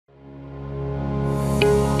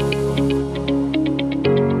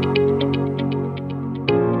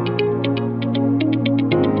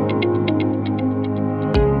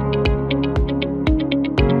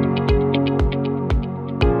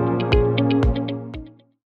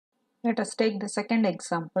Let us take the second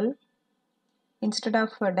example. Instead of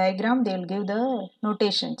a diagram, they will give the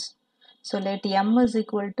notations. So let M is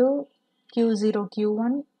equal to Q0,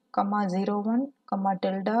 Q1, comma 0, 1, comma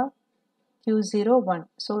tilde, Q0, 1.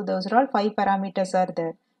 So those are all 5 parameters are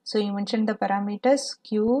there. So you mentioned the parameters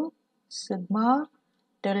Q, sigma,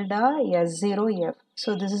 tilde, S0, F.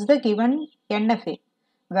 So this is the given NFA,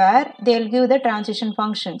 where they'll give the transition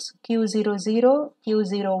functions Q00,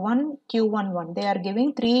 Q01, Q11. They are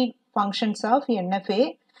giving 3 functions of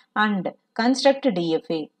NFA and construct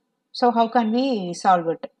DFA. So how can we solve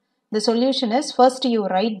it? The solution is, first you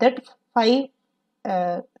write that 5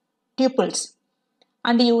 tuples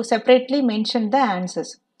and you separately mention the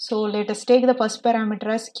answers. So let us take the first parameter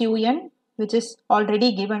as Qn, which is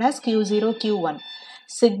already given as Q0, Q1.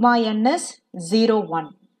 Sigma n is 0,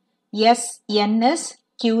 1. Sn is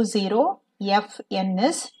Q0, Fn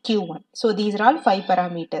is Q1. So these are all 5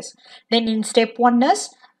 parameters. Then in step 1 is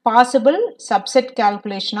possible subset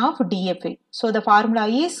calculation of DFA. So the formula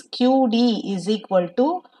is QD is equal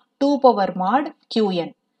to 2 power mod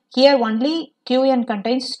Qn. Here only Qn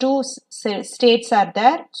contains 2 states are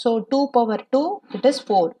there. So 2 power 2, it is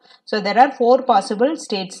 4. So there are 4 possible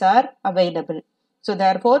states are available. So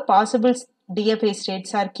therefore possible DFA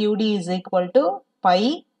states are QD is equal to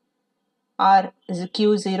pi or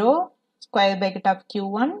Q0 square bracket of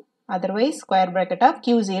Q1, otherwise square bracket of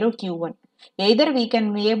Q0 Q1. Either we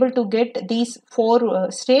can be able to get these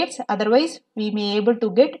 4 states, otherwise we may able to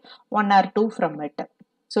get 1 or 2 from it.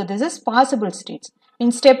 So this is possible states.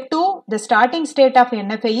 In step 2, the starting state of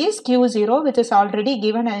NFA is Q0, which is already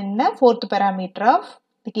given in the 4th parameter of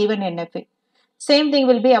the given NFA. Same thing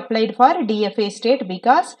will be applied for DFA state,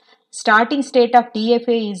 because starting state of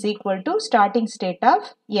DFA is equal to starting state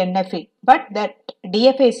of NFA. But that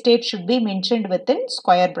DFA state should be mentioned within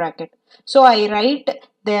square bracket. So I write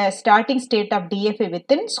the starting state of DFA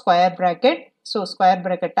within square bracket. So square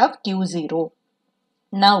bracket of Q0.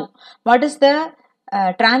 Now, what is the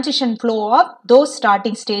transition flow of those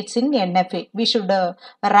starting states in NFA? We should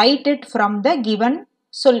write it from the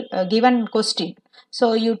given question.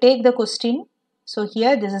 So you take the question. So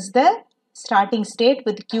here this is the starting state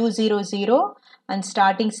with Q00 and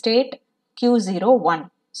starting state Q01.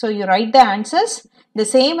 So you write the answers. The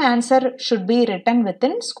same answer should be written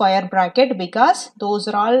within square bracket, because those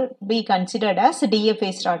are all be considered as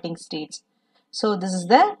DFA starting states. So this is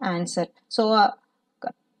the answer. So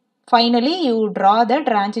finally, you draw the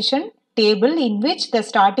transition table in which the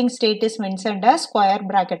starting state is mentioned as square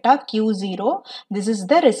bracket of Q0. This is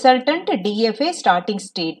the resultant DFA starting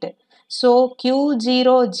state. So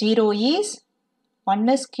Q00 is 1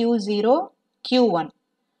 is Q0, Q1,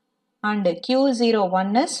 and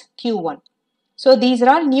Q01 is Q1. So these are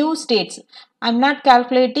all new states. I am not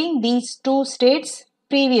calculating these 2 states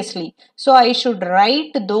previously. So I should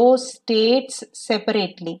write those states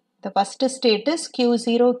separately. The first state is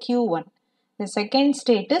Q0, Q1. The second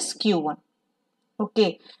state is Q1.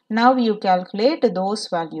 Okay, now you calculate those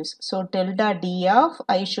values. So tilde D of,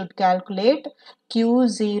 I should calculate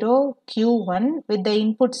Q0, Q1 with the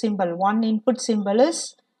input symbol. One input symbol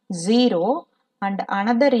is 0 and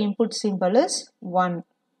another input symbol is 1.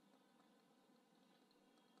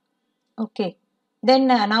 Okay, then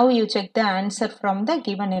now you check the answer from the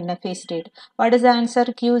given NFA state. What is the answer?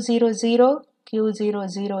 Q00?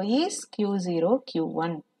 Q00 is Q0,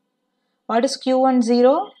 Q1. What is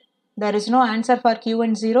Q10? There is no answer for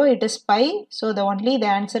Q10, it is pi. So only the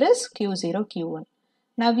answer is Q0, Q1.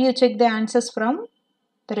 Now you check the answers from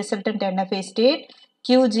the resultant NFA state.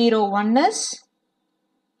 Q01 is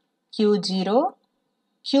Q0.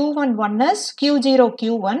 Q11 is Q0,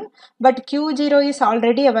 Q1. But Q0 is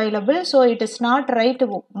already available. So it is not right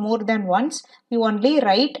more than once. You only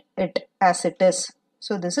write it as it is.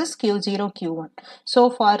 So this is Q0, Q1. So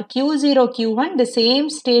for Q0, Q1, the same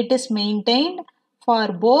state is maintained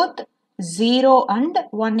for both 0 and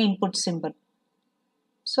 1 input symbol.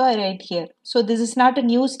 So I write here. So this is not a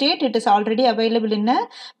new state. It is already available in a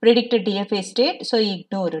predicted DFA state. So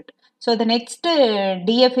ignore it. So the next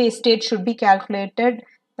DFA state should be calculated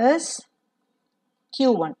as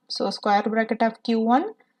Q1. So square bracket of Q1.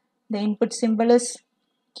 The input symbol is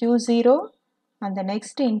Q0 and the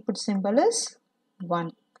next input symbol is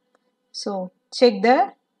 1. So check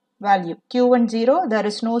the value. Q10, there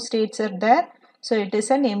is no states are there. So it is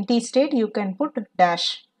an empty state. You can put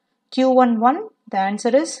dash. Q11, the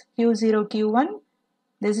answer is Q0, Q1.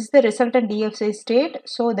 This is the resultant DFA state.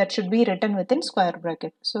 So that should be written within square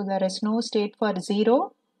bracket. So there is no state for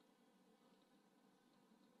 0.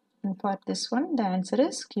 And for this one, the answer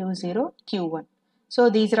is Q0, Q1. So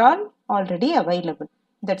these are all already available.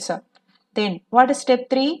 That's all. Then what is step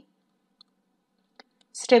 3?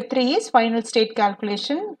 Step 3 is final state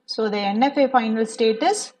calculation. So the NFA final state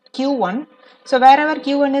is Q1. So wherever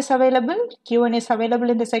Q1 is available, Q1 is available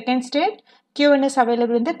in the second state, Q1 is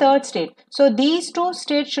available in the third state. So these two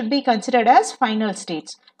states should be considered as final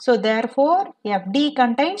states. So therefore FD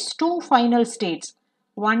contains two final states.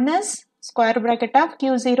 One is square bracket of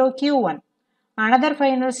Q0, Q1. Another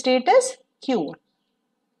final state is Q1.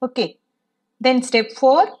 Okay. Then step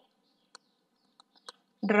 4,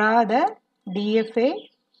 draw the DFA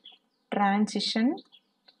transition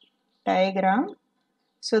diagram.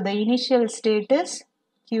 So the initial state is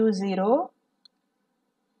Q0.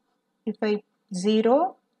 If I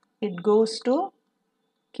 0, it goes to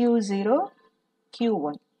Q0,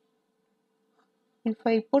 Q1. If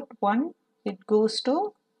I put 1, it goes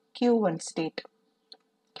to Q1 state.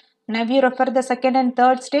 Now if you refer the second and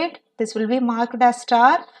third state, this will be marked as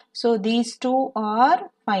star. So these two are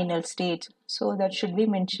final states. So that should be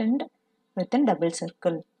mentioned within double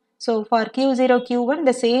circle. So for Q0, Q1,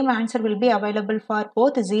 the same answer will be available for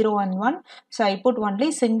both 0 and 1. So I put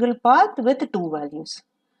only single path with two values.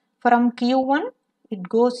 From Q1, it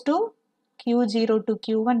goes to Q0 to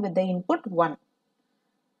Q1 with the input 1.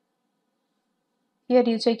 Here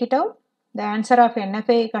you check it out. The answer of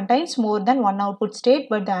NFA contains more than one output state,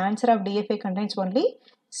 but the answer of DFA contains only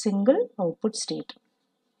single output state.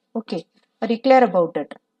 Okay, are you clear about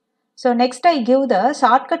it? So next I give the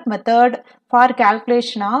shortcut method for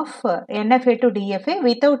calculation of NFA to DFA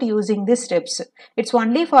without using these steps. It's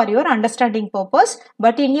only for your understanding purpose,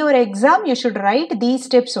 but in your exam you should write these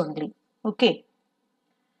steps only. Okay.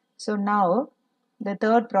 So now the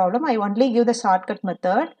third problem, I only give the shortcut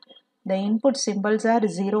method. The input symbols are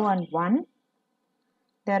 0 and 1.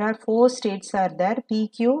 There are 4 states are there, P,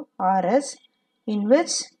 Q, R, S, in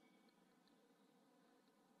which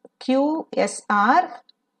Q, S are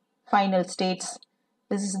final states.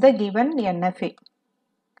 This is the given NFA.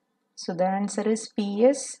 So the answer is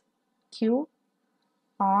PS, Q,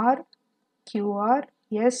 R, QR,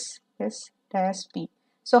 S, S, dash P.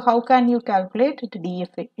 So how can you calculate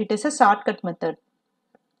DFA? It is a shortcut method.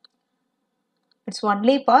 It's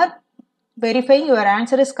only for verifying your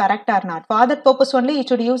answer is correct or not. For that purpose only you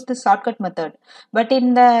should use this shortcut method. But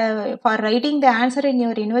for writing the answer in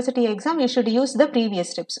your university exam, you should use the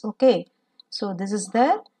previous steps. Okay. So this is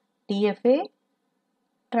the DFA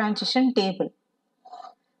transition table.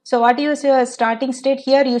 So what is your starting state?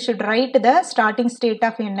 Here you should write the starting state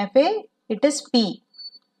of NFA. It is P.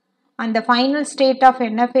 And the final state of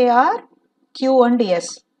NFA are Q and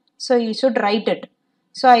S. So you should write it.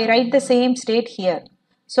 So I write the same state here.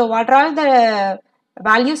 So what are all the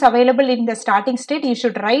values available in the starting state? You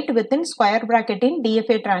should write within square bracket in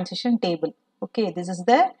DFA transition table. Okay, this is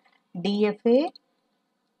the DFA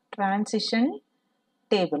transition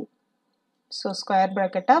table. So square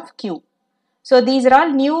bracket of Q. So these are all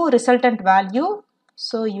new resultant value.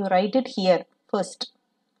 So you write it here first.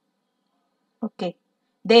 Okay.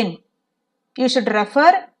 Then you should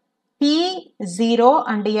refer P0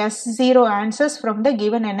 and S0 answers from the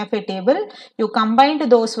given NFA table. You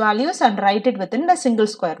combined those values and write it within the single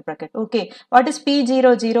square bracket. Okay. What is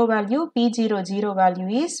P00 value? P00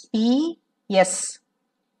 value is PS.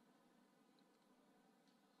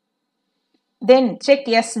 Then check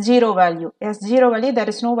S0 value. S0 value, there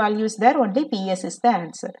is no values there, only PS is the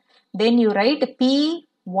answer. Then you write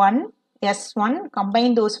P1, S1,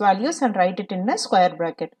 combine those values and write it in a square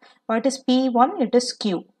bracket. What is P1? It is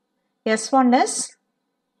Q. S1 is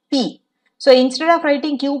P. So instead of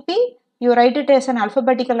writing QP, you write it as an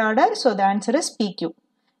alphabetical order. So the answer is PQ.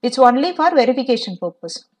 It's only for verification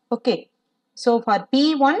purpose. Okay. So for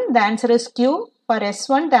P1, the answer is Q. For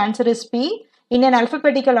S1, the answer is P. In an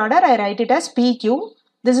alphabetical order, I write it as PQ.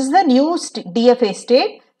 This is the new DFA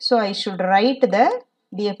state. So I should write the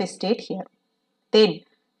DFA state here. Then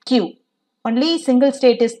Q. Only single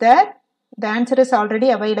state is there. The answer is already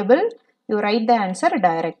available. You write the answer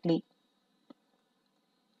directly.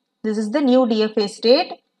 This is the new DFA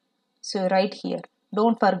state. So write here.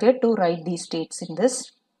 Don't forget to write these states in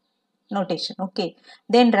this notation. Okay.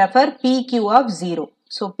 Then refer PQ of 0.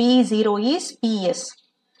 So P0 is PS.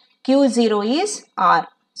 Q0 is R.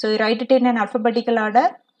 So you write it in an alphabetical order.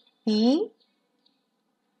 P,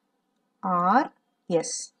 R,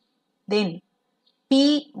 S. Then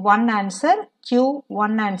P1 answer,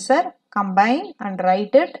 Q1 answer, combine and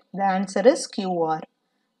write it. The answer is QR.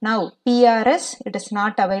 Now PRS, it is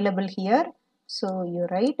not available here. So you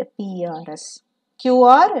write PRS.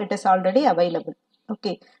 QR, it is already available.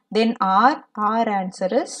 Okay. Then R answer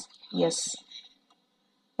is yes.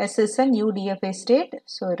 S is a new DFA state.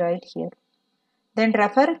 So write here. Then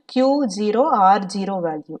refer Q0, R0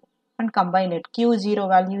 value and combine it. Q0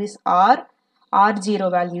 value is R R0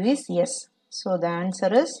 value is yes. So the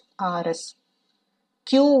answer is RS.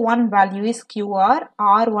 Q1 value is QR,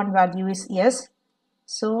 R1 value is yes.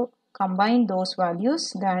 So combine those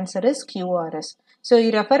values, the answer is QRS. So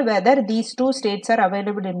you refer whether these two states are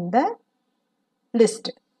available in the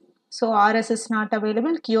list. So RS is not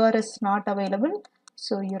available, QRS is not available.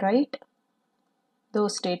 So you write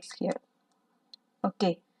those states here.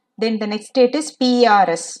 Okay. Then the next state is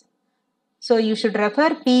PRS. So you should refer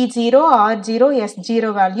P0, R0,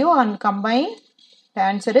 S0 value and combine. The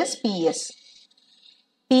answer is PS.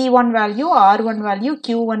 P1 value, R1 value,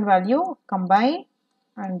 Q1 value, combine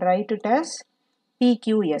and write it as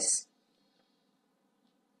PQS.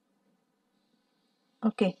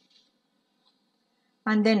 Okay.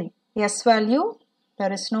 And then S value,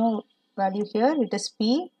 there is no value here, it is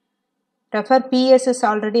P. Refer PS is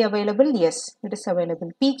already available, yes, it is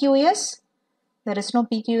available. PQS, there is no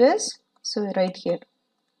PQS, so write here.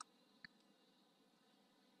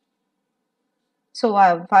 So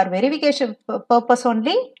for verification purpose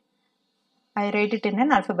only, I write it in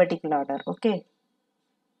an alphabetical order, okay.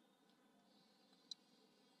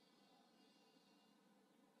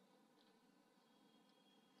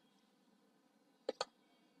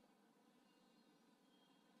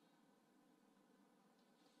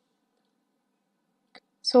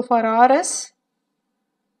 So for RS,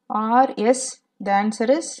 the answer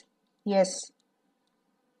is yes.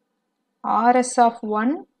 RS of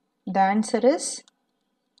 1, the answer is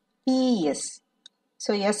PS.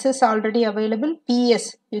 So S is already available,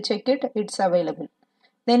 PS, you check it, it's available.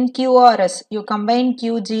 Then QRS, you combine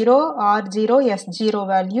Q0, R0, S0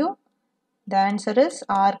 value, the answer is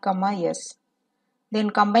R, S.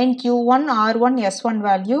 Then combine Q1, R1, S1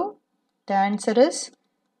 value, the answer is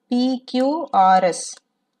PQRS.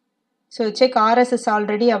 So check RS is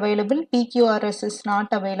already available, PQRS is not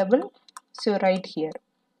available, so write here.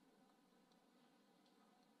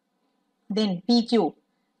 Then PQ,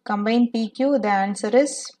 combine PQ, the answer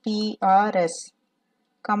is PRS.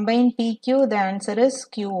 Combine PQ, the answer is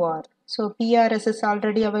QR. So PRS is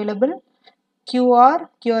already available, QR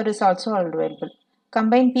is also available.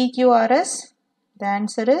 Combine PQRS, the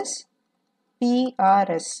answer is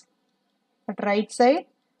PRS. At right side,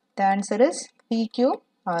 the answer is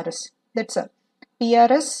PQRS. That's all.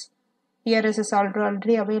 PRS is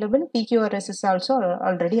already available, PQRS is also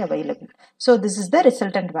already available. So this is the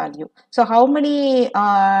resultant value. So how many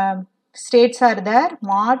states are there?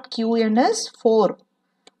 Mod Qn is 4.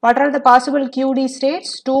 What are the possible QD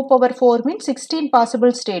states? 2 power 4 means 16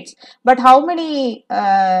 possible states. But how many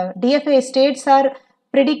DFA states are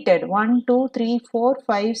predicted? 1, 2, 3, 4,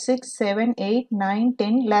 5, 6, 7, 8, 9,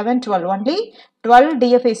 10, 11, 12. Only 12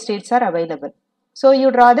 DFA states are available. So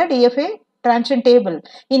you draw the DFA transition table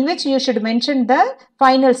in which you should mention the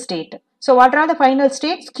final state. So what are the final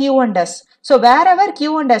states? Q and S. So wherever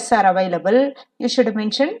Q and S are available, you should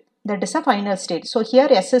mention that is a final state. So here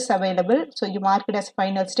S is available. So you mark it as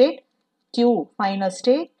final state. Q final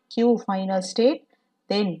state. Q final state.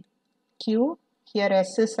 Then Q. Here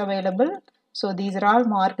S is available. So these are all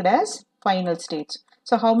marked as final states.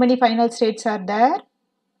 So how many final states are there?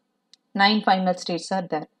 9 final states are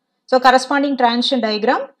there. So corresponding transition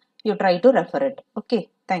diagram, you try to refer it. Okay,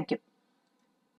 thank you.